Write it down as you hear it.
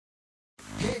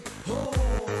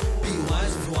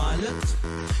wallet,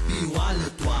 be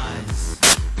wallet wise.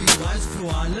 Be wise for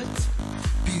wallet,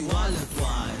 be wallet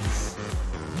wise.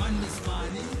 Money's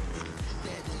money.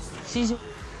 See,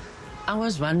 I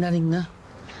was wondering now,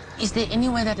 is there any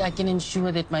way that I can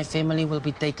ensure that my family will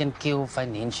be taken care of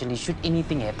financially should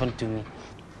anything happen to me?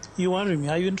 You worry me,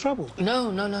 are you in trouble?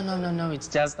 No. It's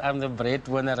just I'm the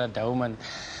breadwinner at home and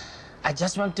I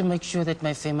just want to make sure that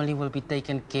my family will be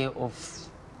taken care of,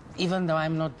 even though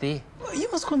I'm not there. You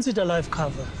must consider life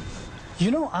cover. You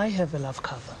know I have a life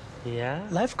cover. Yeah?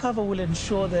 Life cover will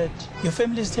ensure that your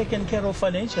family is taken care of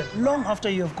financially long after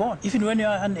you have gone, even when you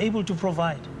are unable to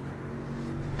provide.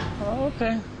 Oh,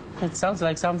 okay. It sounds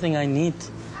like something I need.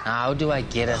 How do I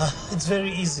get it? It's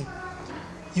very easy.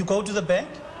 You go to the bank.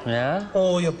 Yeah?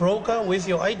 Or your broker with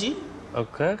your ID.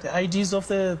 Okay. The IDs of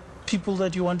the people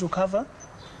that you want to cover.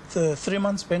 The 3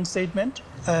 months bank statement.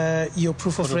 Your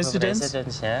proof of residence.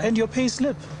 Yeah? And your pay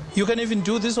slip. You can even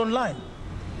do this online.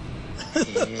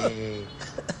 Hey.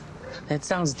 That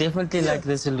sounds definitely like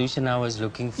the solution I was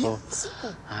looking for.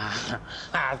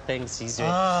 Thanks,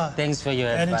 Caesar. Thanks for your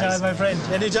advice. Anytime, my friend.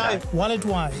 Anytime.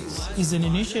 WalletWise is an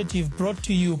initiative brought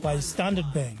to you by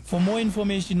Standard Bank. For more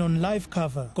information on life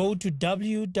cover, go to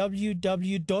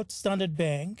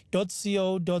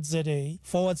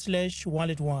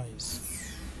www.standardbank.co.za/WalletWise.